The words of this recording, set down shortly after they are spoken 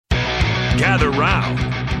Gather round.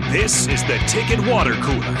 This is the Ticket Water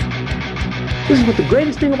Cooler. This is what the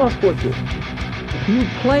greatest thing about sports is. You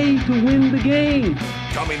play to win the game.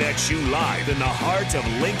 Coming at you live in the heart of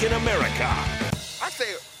Lincoln, America. I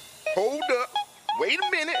say, hold up, wait a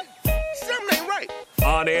minute, something ain't right.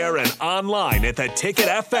 On air and online at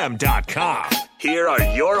theticketfm.com. Here are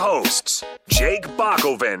your hosts, Jake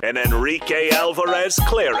Bakoven and Enrique Alvarez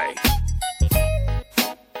Clary.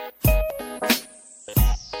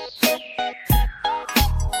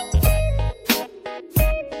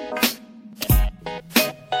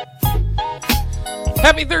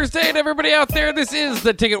 Happy Thursday to everybody out there. This is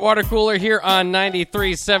the Ticket Water Cooler here on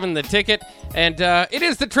 93.7 The Ticket. And it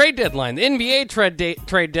is the trade deadline, the NBA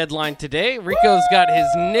trade deadline today. Rico's got his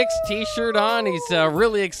Knicks t-shirt on. He's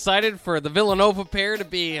really excited for the Villanova pair to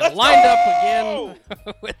be lined up again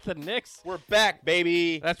with the Knicks. We're back,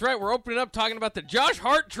 baby. That's right. We're opening up talking about the Josh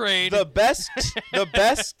Hart trade. The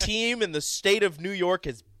best team in the state of New York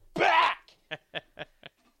is back.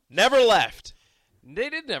 Never left.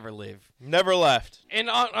 They did never leave. Never left. And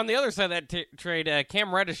on the other side of that trade,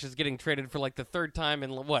 Cam Reddish is getting traded for like the third time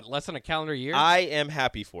in, less than a calendar year? I am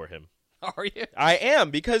happy for him. Are you? I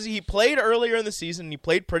am, because he played earlier in the season. He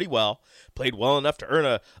played pretty well. Played well enough to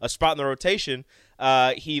earn a spot in the rotation.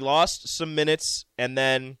 He lost some minutes, and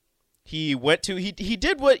then he went to – he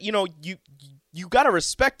did what, you got to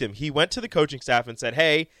respect him. He went to the coaching staff and said,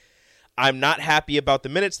 hey, I'm not happy about the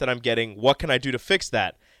minutes that I'm getting. What can I do to fix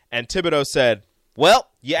that? And Thibodeau said, well,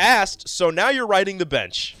 you asked, so now you're riding the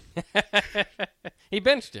bench. He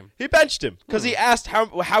benched him. He benched him because he asked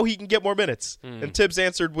how he can get more minutes. And Tibbs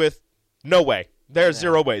answered with, no way. There's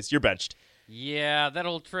zero ways. You're benched. Yeah, that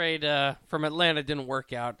old trade from Atlanta didn't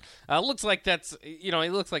work out. Looks like that's, he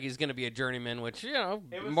looks like he's going to be a journeyman, which,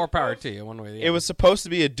 more power to you one way or the other. It was supposed to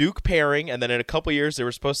be a Duke pairing, and then in a couple years they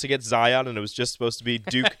were supposed to get Zion, and it was just supposed to be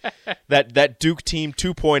Duke, that Duke team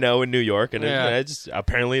 2.0 in New York, and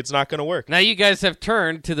apparently it's not going to work. Now you guys have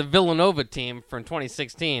turned to the Villanova team from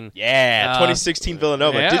 2016. Yeah, 2016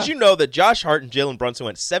 Villanova. Yeah. Did you know that Josh Hart and Jalen Brunson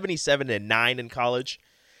went 77-9 in college,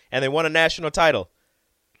 and they won a national title?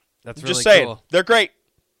 That's I'm really just saying, cool. they're great.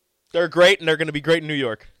 They're great, and they're going to be great in New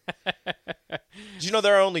York. Did you know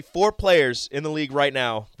there are only 4 players in the league right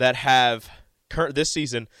now that have this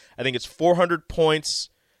season? I think it's 400 points,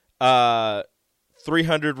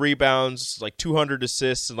 300 rebounds, like 200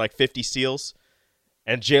 assists, and like 50 steals.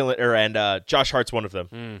 And Josh Hart's one of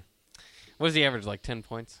them. What does he average, like 10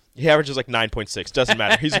 points? He averages like 9.6. Doesn't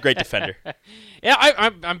matter. He's a great defender. Yeah,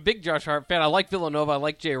 I'm a big Josh Hart fan. I like Villanova. I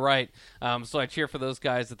like Jay Wright. So I cheer for those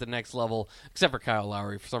guys at the next level, except for Kyle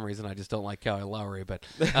Lowry. For some reason, I just don't like Kyle Lowry. But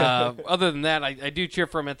other than that, I do cheer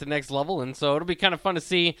for him at the next level. And so it'll be kind of fun to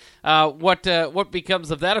see what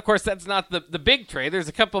becomes of that. Of course, that's not the big trade. There's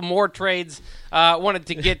a couple more trades I wanted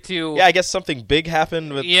to get to. Yeah, I guess something big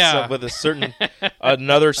happened with a certain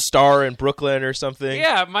another star in Brooklyn or something.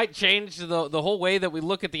 Yeah, it might change the whole way that we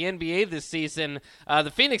look at the NBA this season. The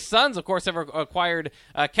Phoenix Suns, of course, have acquired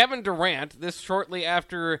Kevin Durant. This shortly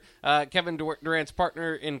after Kevin Durant's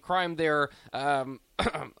partner in crime there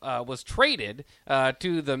was traded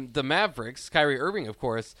to the Mavericks, Kyrie Irving, of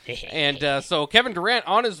course. And so Kevin Durant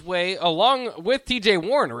on his way, along with T.J.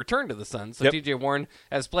 Warren, a return to the Suns. So T.J. Warren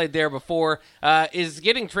has played there before, is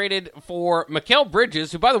getting traded for Mikal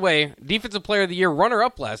Bridges, who, by the way, Defensive Player of the Year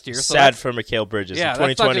runner-up last year. So sad for Mikal Bridges. Yeah, in 2020,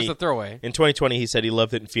 that's not just a throwaway. In 2020, he said he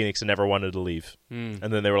loved it in Phoenix and never wanted to leave. And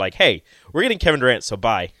then they were like, hey, we're getting Kevin Durant, so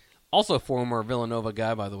bye. Also a former Villanova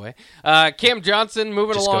guy, by the way. Cam Johnson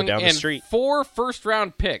moving Just go along, down the and street. 4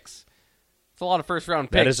 first-round picks. It's a lot of first-round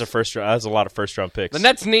picks. That's a lot of first-round picks. The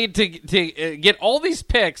Nets need to get all these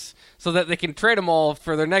picks so that they can trade them all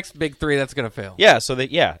for their next big 3 that's going to fail.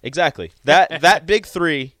 Yeah, exactly. That big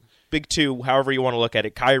 3, big 2, however you want to look at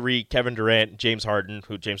it, Kyrie, Kevin Durant, James Harden,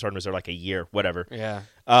 who James Harden was there like a year, whatever. Yeah.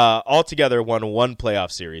 All together won 1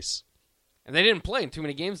 playoff series. And they didn't play in too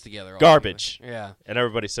many games together. Garbage. Yeah. And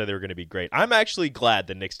everybody said they were going to be great. I'm actually glad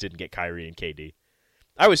the Knicks didn't get Kyrie and KD.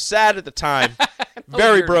 I was sad at the time,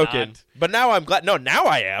 very broken. Not. But now I'm glad. No, now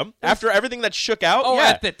I am. After everything that shook out. Oh, yeah.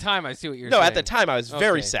 at the time, I see what you're saying. No, at the time I was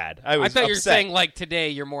very sad. I thought you were upset. saying like today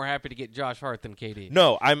you're more happy to get Josh Hart than KD.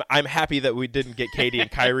 No, I'm happy that we didn't get KD and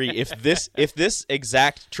Kyrie. If this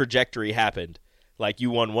exact trajectory happened, like you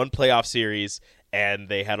won 1 playoff series and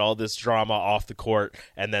they had all this drama off the court,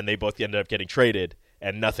 and then they both ended up getting traded,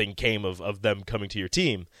 and nothing came of them coming to your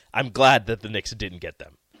team, I'm glad that the Knicks didn't get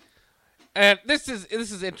them. And this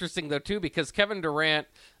is interesting though too, because Kevin Durant,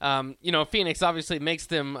 Phoenix obviously makes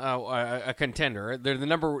them a contender. They're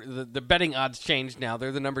the betting odds changed now.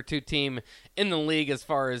 They're the number 2 team in the league as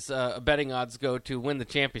far as betting odds go to win the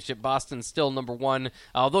championship. Boston's still number 1,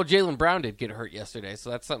 although Jaylen Brown did get hurt yesterday, so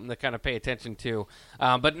that's something to kind of pay attention to.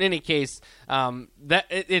 But in any case,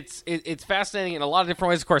 it's fascinating in a lot of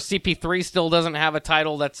different ways. Of course, CP3 still doesn't have a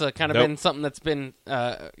title. That's kind of been something that's been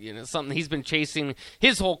something he's been chasing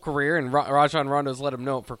his whole career, and Rajon Rondo's let him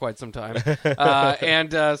know it for quite some time.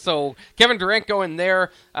 So Kevin Durant going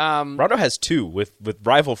there. Rondo has 2 with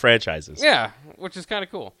rival franchises. Yeah, which is kind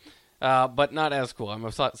of cool. But not as cool. I'm a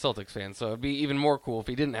Celtics fan, so it'd be even more cool if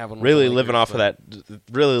he didn't have one. Really living off of that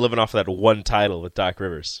one title with Doc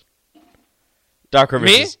Rivers. Doc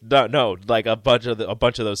Rivers like a bunch of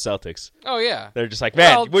those Celtics. Oh yeah. They're just like,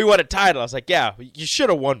 man, we won a title. I was like, yeah, you should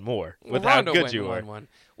have won more with how Rondo good you were. One.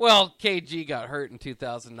 Well, KG got hurt in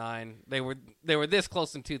 2009. They were this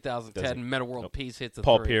close in 2010. Meta World Peace hits a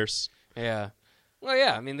Paul 3. Pierce. Yeah. Well,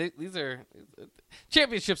 yeah. I mean, these are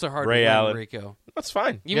championships are hard Ray to win, Allen. Rico. That's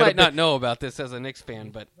fine. You might not know about this as a Knicks fan,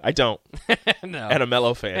 but I don't. No. And a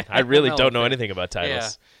Melo fan. I really don't know anything about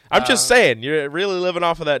titles. Yeah. I'm just saying, you're really living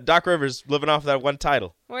off of that. Doc Rivers living off of that one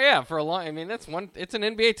title. Well, yeah, for a long. I mean, it's an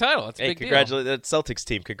NBA title. It's a big deal. That Celtics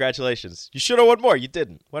team. Congratulations. You should have won more. You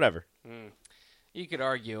didn't. Whatever. You could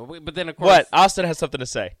argue, but then of course, what? Austin has something to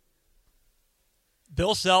say.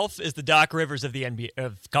 Bill Self is the Doc Rivers of the NBA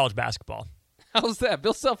of college basketball. How's that?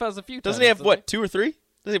 Bill Self has a few. Doesn't he have what? 2 or 3? Does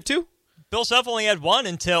he have 2? Bill Self only had 1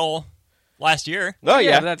 until last year. Oh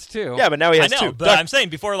yeah, that's 2. Yeah, but now he has 2. I know, but I'm saying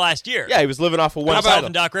before last year. Yeah, he was living off of one. How title. about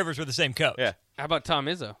when Doc Rivers were the same coach? Yeah. How about Tom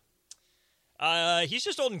Izzo? He's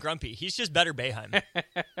just old and grumpy. He's just better Boeheim.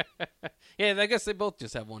 Yeah, I guess they both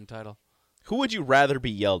just have 1 title. Who would you rather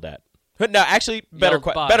be yelled at? No, actually, better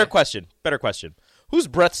question. Better question. Whose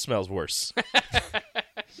breath smells worse?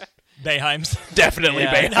 Boeheim's. Definitely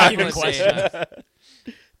Boeheim's. Not even a question.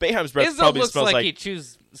 Boeheim's breath Izzo probably looks smells like he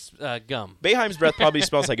chews gum. Boeheim's breath probably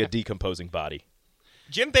smells like a decomposing body.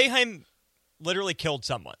 Jim Boeheim literally killed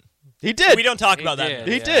someone. He did. We don't talk about that.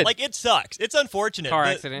 He did. Like, it sucks. It's unfortunate. Car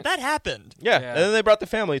accident. That happened. Yeah. And then they brought the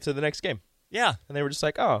family to the next game. Yeah. And they were just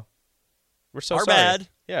like, oh, we're so Our sorry. bad.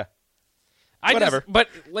 Yeah. Whatever. But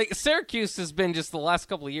like Syracuse has been just the last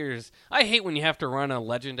couple of years. I hate when you have to run a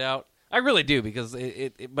legend out. I really do, because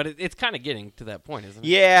it's kind of getting to that point, isn't it?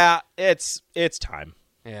 Yeah, it's time.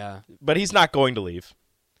 Yeah. But he's not going to leave.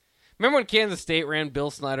 Remember when Kansas State ran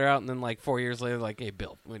Bill Snyder out, and then like 4 years later, like, hey,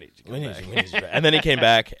 Bill, we need you to come back. And then he came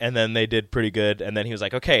back, and then they did pretty good. And then he was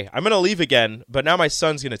like, okay, I'm going to leave again, but now my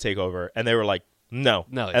son's going to take over. And they were like, no.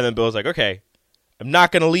 And then Bill was like, okay, I'm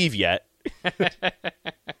not going to leave yet.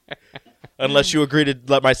 Unless you agree to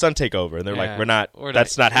let my son take over. And they're like,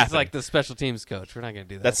 that's not happening. He's like the special teams coach. We're not going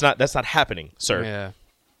to do that. That's not happening, sir. Yeah.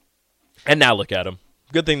 And now look at him.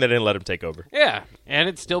 Good thing they didn't let him take over. Yeah, and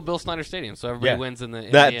it's still Bill Snyder Stadium, so everybody wins in the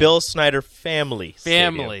that Bill Snyder family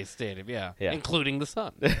stadium, yeah, including the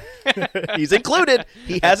son. He's included.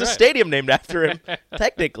 He has a stadium named after him,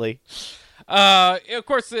 technically. Of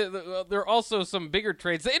course, there are also some bigger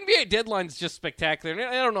trades. The NBA deadline is just spectacular.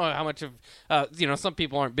 I don't know how much of some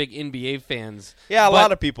people aren't big NBA fans. Yeah, a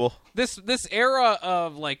lot of people. This era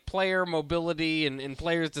of like player mobility and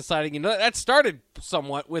players deciding, that started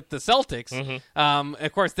somewhat with the Celtics. Mm-hmm.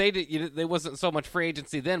 Of course, they wasn't so much free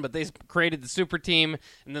agency then, but they created the super team,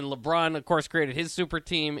 and then LeBron, of course, created his super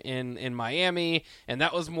team in Miami, and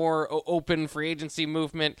that was more open free agency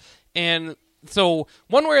movement. And so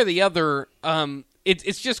one way or the other,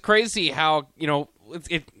 it's just crazy how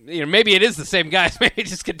maybe it is the same guys. Maybe it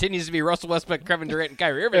just continues to be Russell Westbrook, Kevin Durant, and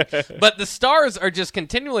Kyrie Irving. But the stars are just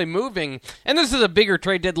continually moving, and this is a bigger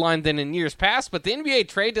trade deadline than in years past. But the NBA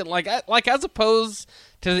trade deadline, like as opposed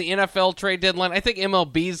to the NFL trade deadline, I think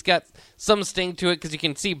MLB's got some sting to it because you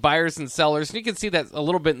can see buyers and sellers, and you can see that a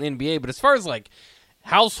little bit in the NBA. But as far as like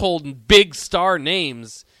household and big star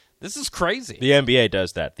names, this is crazy. The NBA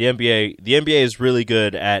does that. The NBA is really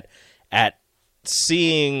good at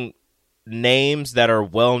seeing names that are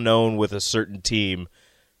well known with a certain team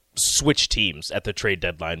switch teams at the trade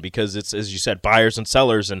deadline, because it's, as you said, buyers and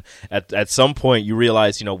sellers, and at some point you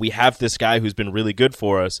realize, we have this guy who's been really good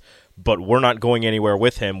for us, but we're not going anywhere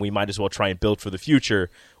with him. We might as well try and build for the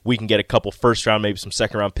future. We can get a couple first round, maybe some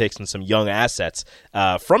second round picks and some young assets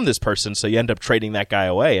from this person, so you end up trading that guy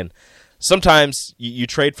away. And sometimes you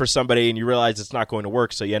trade for somebody and you realize it's not going to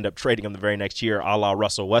work, so you end up trading him the very next year, a la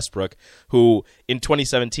Russell Westbrook, who in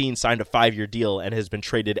 2017 signed a 5-year deal and has been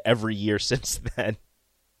traded every year since then.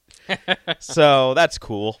 So that's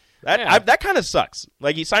cool. That kind of sucks.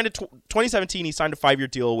 Like, he signed 2017, he signed a 5-year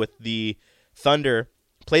deal with the Thunder,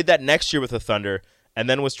 played that next year with the Thunder, and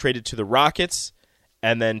then was traded to the Rockets,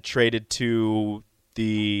 and then traded to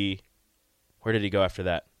where did he go after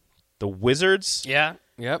that? The Wizards? Yeah.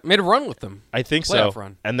 Yep. Made a run with them. I think Playoff so.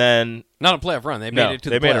 run. And then Not a playoff run. They made it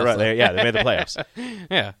to the playoffs. made a run. though. They made the playoffs.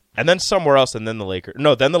 Yeah. And then somewhere else, and then the Lakers.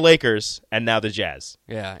 No, then the Lakers, and now the Jazz.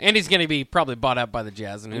 Yeah. And he's going to be probably bought out by the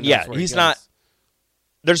Jazz. And who knows Yeah, where he he's goes. not.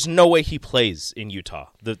 There's no way he plays in Utah.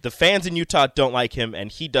 The fans in Utah don't like him,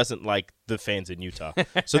 and he doesn't like the fans in Utah.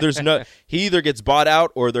 So there's no. He either gets bought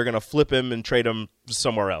out, or they're going to flip him and trade him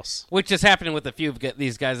somewhere else. Which is happening with a few of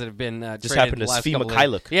these guys that have been Just traded happened the to last Svi couple of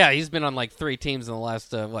Mikhailuk. Yeah, he's been on like 3 teams in the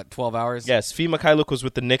last 12 hours. Yes, Svi Mikhailuk was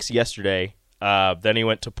with the Knicks yesterday. Then he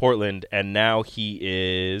went to Portland, and now he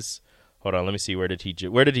is. Hold on, let me see. Where did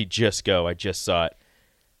he just go? I just saw it.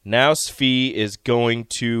 Now Svi is going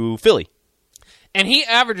to Philly. And he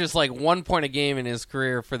averages like 1 point a game in his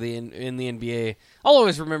career in the NBA. I'll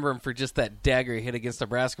always remember him for just that dagger he hit against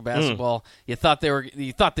Nebraska basketball. You thought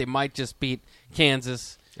they might just beat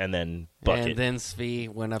Kansas. And then bucket. And then Svi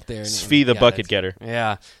went up there. And Svi the got bucket it. getter.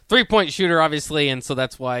 Yeah. 3-point shooter, obviously, and so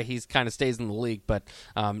that's why he's kind of stays in the league. But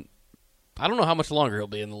I don't know how much longer he'll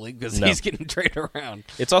be in the league because he's getting traded around.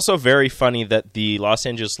 It's also very funny that the Los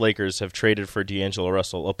Angeles Lakers have traded for D'Angelo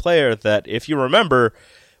Russell, a player that, if you remember,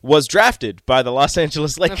 was drafted by the Los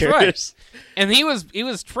Angeles Lakers. That's right. And he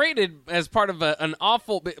was traded as part of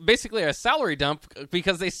basically a salary dump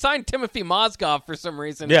because they signed Timothy Mozgov for some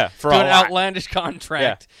reason for to a an lot. outlandish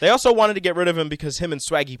contract. Yeah. They also wanted to get rid of him because him and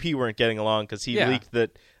Swaggy P weren't getting along because he leaked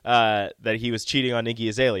that he was cheating on Iggy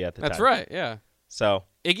Azalea at the time. That's right, yeah. So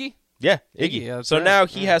Iggy? Yeah, Iggy. Yeah, that's so right. now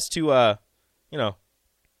he has to,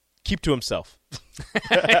 keep to himself.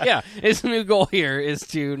 Yeah, his new goal here is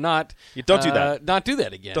to not don't do that. Not do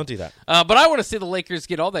that again. Don't do that. But I want to see the Lakers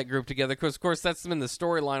get all that group together because, of course, that's been the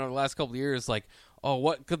storyline over the last couple of years. Like, oh,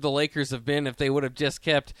 what could the Lakers have been if they would have just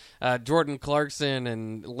kept Jordan Clarkson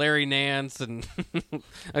and Larry Nance, and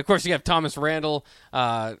of course you have Thomas Randall.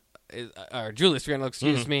 Or Julius Randle,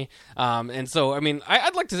 excuse me. And so, I mean,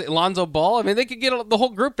 I'd like to see Lonzo Ball. I mean, they could get the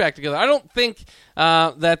whole group back together. I don't think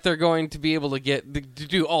that they're going to be able to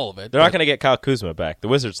do all of it. They're not going to get Kyle Kuzma back. The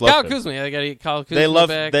Wizards love him. Kuzma. Yeah, they got to get Kyle Kuzma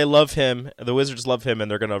back. They love him. The Wizards love him, and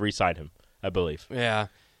they're going to re-sign him, I believe. Yeah.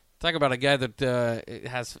 Talk about a guy that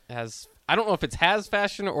has I don't know if it's has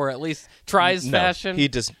fashion or at least tries fashion. He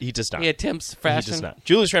does not. He attempts fashion. He does not.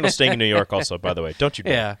 Julius Randle's staying in New York also, by the way. Don't you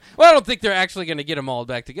dare. Yeah. Well, I don't think they're actually going to get them all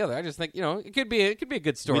back together. I just think, it could be a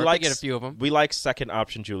good story if they get a few of them. We like second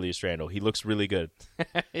option Julius Randle. He looks really good.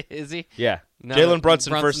 Is he? Yeah. No, Jalen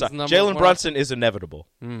Brunson Brunson's first. number Jalen one. Brunson is inevitable.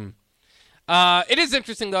 It is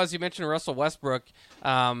interesting, though, as you mentioned, Russell Westbrook.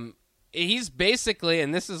 He's basically,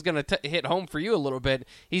 and this is going to hit home for you a little bit.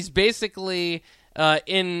 He's basically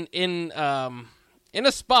in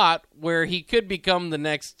a spot where he could become the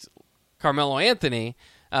next Carmelo Anthony.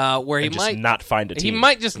 Where he might not find a team. He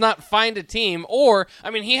might just not find a team, or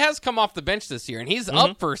he has come off the bench this year, and he's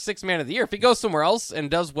up for 6th man of the year. If he goes somewhere else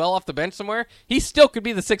and does well off the bench somewhere, he still could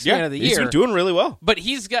be the 6th man of the year. He's been doing really well. But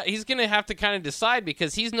he's going to have to kind of decide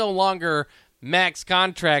because he's no longer max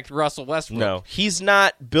contract Russell Westbrook. No, he's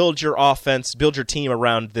not build your team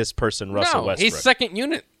around this person, Russell Westbrook. He's second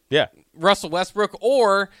unit. Yeah. Russell Westbrook,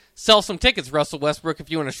 or sell some tickets, Russell Westbrook,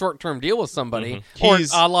 if you want a short-term deal with somebody. Or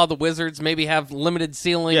a la the Wizards, maybe have limited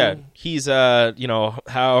ceiling. Yeah, he's,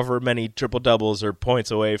 however many triple-doubles or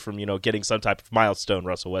points away from, getting some type of milestone,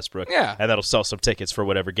 Russell Westbrook. Yeah. And that'll sell some tickets for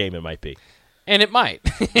whatever game it might be. And it might.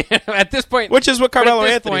 At this point. Which is what Carmelo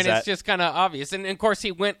Anthony's Anthony's at. It's just kind of obvious. And, of course,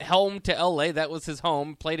 he went home to L.A. That was his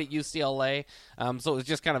home. Played at UCLA. So it was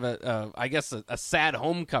just kind of a sad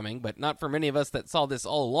homecoming, but not for many of us that saw this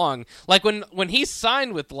all along. Like when he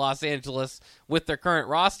signed with Los Angeles with their current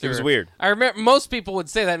roster. It was weird. I remember most people would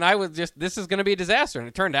say that, and I would this is going to be a disaster. And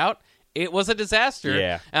it turned out it was a disaster.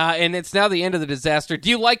 Yeah. And it's now the end of the disaster. Do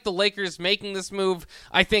you like the Lakers making this move?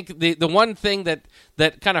 I think the one thing that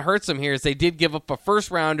kind of hurts them here is they did give up a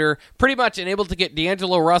first-rounder, pretty much able to get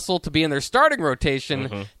D'Angelo Russell to be in their starting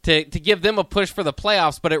rotation to give them a push for the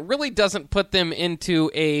playoffs, but it really doesn't put them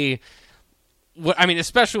into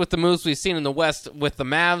especially with the moves we've seen in the West with the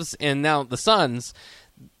Mavs and now the Suns.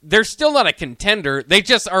 They're still not a contender. They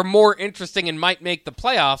just are more interesting and might make the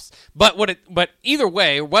playoffs. But either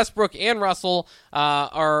way, Westbrook and Russell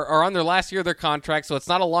are on their last year of their contract, so it's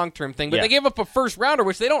not a long-term thing. But they gave up a first-rounder,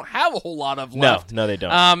 which they don't have a whole lot of left. No, they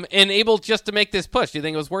don't. And able just to make this push. Do you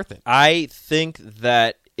think it was worth it? I think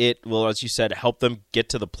that it will, as you said, help them get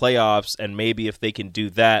to the playoffs, and maybe if they can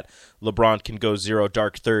do that, LeBron can go 0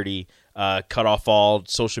 dark 30. Cut off all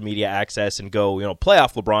social media access and go,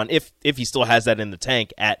 playoff LeBron if he still has that in the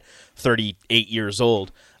tank at 38 years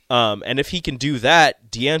old. And if he can do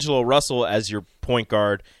that, D'Angelo Russell as your point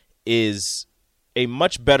guard is a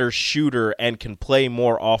much better shooter and can play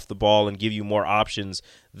more off the ball and give you more options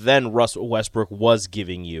than Russell Westbrook was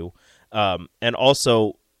giving you. And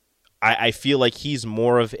also, I feel like he's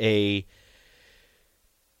more of a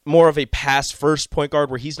pass-first point guard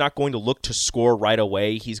where he's not going to look to score right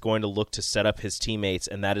away. He's going to look to set up his teammates,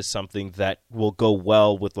 and that is something that will go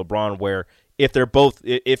well with LeBron, where if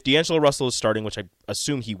D'Angelo Russell is starting, which I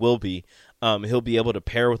assume he will be, he'll be able to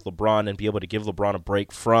pair with LeBron and be able to give LeBron a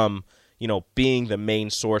break from, being the main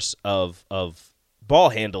source of ball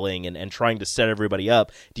handling and trying to set everybody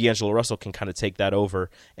up. D'Angelo Russell can kind of take that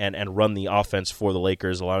over and run the offense for the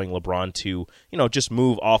Lakers, allowing LeBron to, just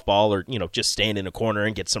move off ball or, just stand in a corner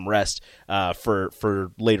and get some rest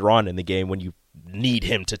for later on in the game when you need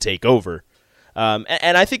him to take over. And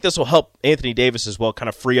I think this will help Anthony Davis as well, kind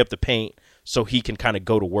of free up the paint so he can kind of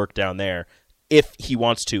go to work down there if he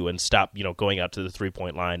wants to and stop, going out to the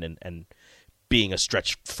three-point line and being a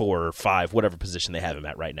stretch 4 or 5, whatever position they have him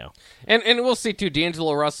at right now. And we'll see, too,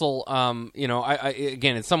 D'Angelo Russell,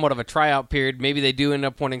 again, it's somewhat of a tryout period. Maybe they do end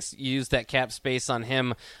up wanting to use that cap space on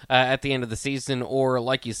him at the end of the season, or,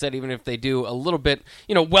 like you said, even if they do a little bit,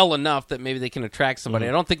 well enough that maybe they can attract somebody.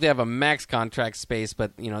 I don't think they have a max contract space,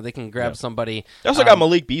 but, they can grab somebody. They also got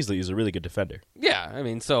Malik Beasley, who's a really good defender. Yeah, I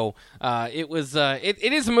mean, so it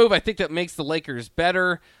is a move, I think, that makes the Lakers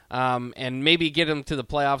better. And maybe get them to the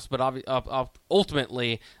playoffs, but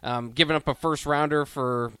ultimately, giving up a first rounder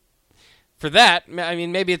for that, I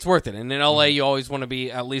mean, maybe it's worth it. And in LA, you always want to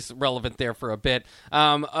be at least relevant there for a bit.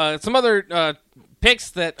 Some other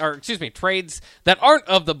trades that aren't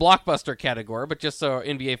of the blockbuster category, but just so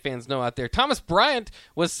NBA fans know out there, Thomas Bryant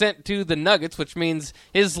was sent to the Nuggets, which means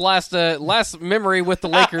his last memory with the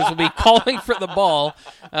Lakers will be calling for the ball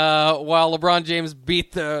while LeBron James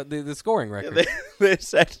beat the scoring record. They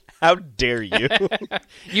said, "How dare you?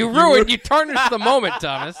 You tarnished the moment,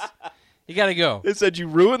 Thomas. You got to go." They said you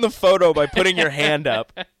ruined the photo by putting your hand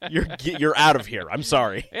up. You're out of here. I'm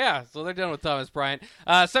sorry. Yeah, so they're done with Thomas Bryant.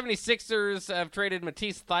 76ers have traded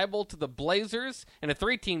Matisse Thybulle to the Blazers in a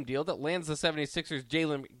 3-team deal that lands the 76ers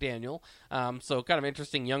Jalen McDaniel. So kind of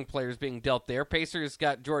interesting young players being dealt there. Pacers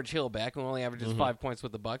got George Hill back, who only averages 5 points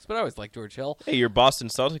with the Bucks, but I always like George Hill. Hey, your Boston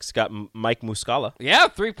Celtics got Mike Muscala. Yeah,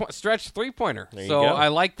 stretch three-pointer. So go. I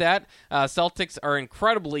like that. Celtics are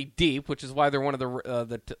incredibly deep, which is why they're one of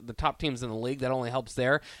the top teams in the league. That only helps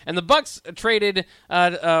there. And the Bucks traded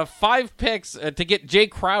 5 picks to get Jay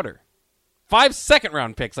Crowder. 5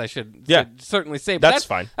 second-round picks, I should certainly say. But that's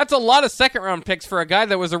fine. That's a lot of second-round picks for a guy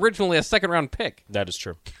that was originally a second-round pick. That is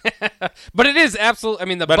true. But it is absolutely. I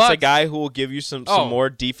mean, But Bucks, it's a guy who will give you some more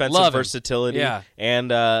defensive versatility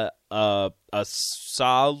and a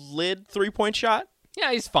solid 3-point shot.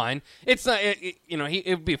 Yeah, he's fine. It's not, it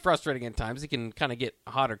would be frustrating at times. He can kind of get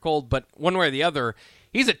hot or cold, but one way or the other,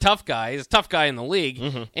 he's a tough guy. He's a tough guy in the league,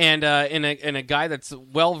 and in a guy that's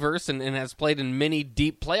well versed and has played in many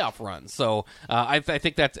deep playoff runs. So I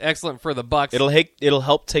think that's excellent for the Bucks. It'll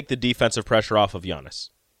help take the defensive pressure off of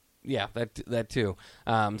Giannis. Yeah, that too.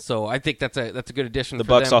 So I think that's a good addition. The for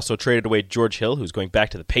Bucks them. also traded away George Hill, who's going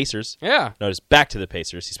back to the Pacers. Yeah, notice back to the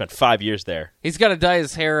Pacers. He spent 5 years there. He's got to dye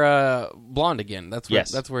his hair blonde again. That's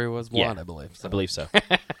where he was blonde, Yeah, I believe. So. I believe so.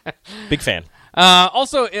 Big fan.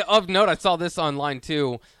 Also, of note, I saw this online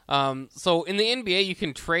too. So in the NBA, you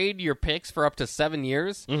can trade your picks for up to 7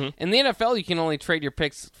 years. In the NFL, you can only trade your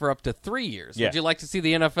picks for up to 3 years. Yeah. Would you like to see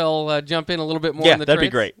the NFL jump in a little bit more? Yeah, in the that'd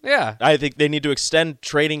trades? be great. Yeah, I think they need to extend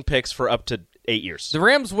trading picks for up to 8 years. the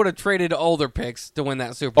Rams would have traded all their picks to win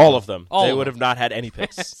that Super Bowl. All of them. All They of would them. have not had any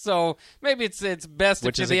picks. So maybe it's best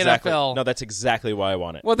Which if is the exactly NFL. No, that's exactly why I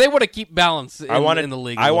want it. Well, they want to keep balance in the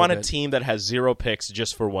league. I want a bit. team that has 0 picks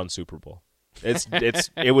just for 1 Super Bowl.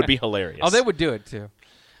 It would be hilarious. Oh, they would do it too.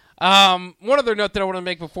 One other note that I want to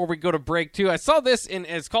make before we go to break too. I saw this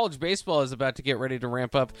as college baseball is about to get ready to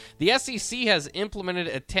ramp up. The SEC has implemented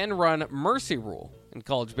a 10-run mercy rule in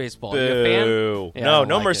college baseball. Are you a fan? Boo. Yeah, I don't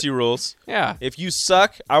no like mercy it. rules. Yeah. If you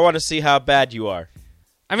suck, I want to see how bad you are.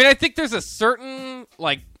 I mean, I think there's a certain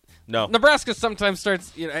No. Nebraska sometimes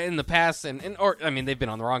starts in the past or they've been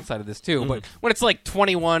on the wrong side of this too. But when it's like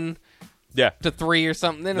 21 to 3 or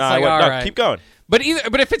something, then it's all right. Keep going. But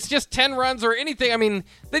if it's just 10 runs or anything, I mean,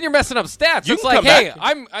 then you're messing up stats. You It's can like, come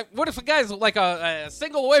hey, back. what if a guy's like a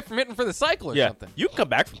single away from hitting for the cycle or something? You can come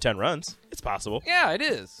back from 10 runs. It's possible. Yeah, it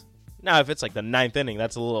is. Now, if it's like the 9th inning,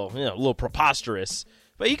 that's a little preposterous.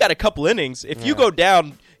 But you got a couple innings. If you go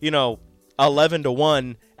down,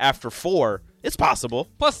 11-1 after 4, it's possible.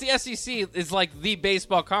 Plus, the SEC is like the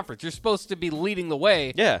baseball conference. You're supposed to be leading the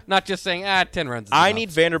way. Yeah. Not just saying, 10 runs is I enough.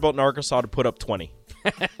 need Vanderbilt and Arkansas to put up 20.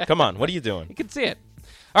 Come on, what are you doing? You can see it.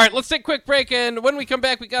 All right, let's take a quick break, and when we come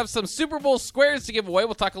back, we got some Super Bowl squares to give away.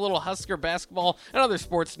 We'll talk a little Husker basketball and other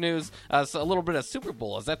sports news, so a little bit of Super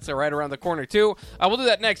Bowl, as that's right around the corner, too. We'll do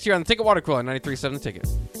that next here on the Ticket Water Cooler on 93.7 The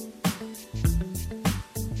Ticket.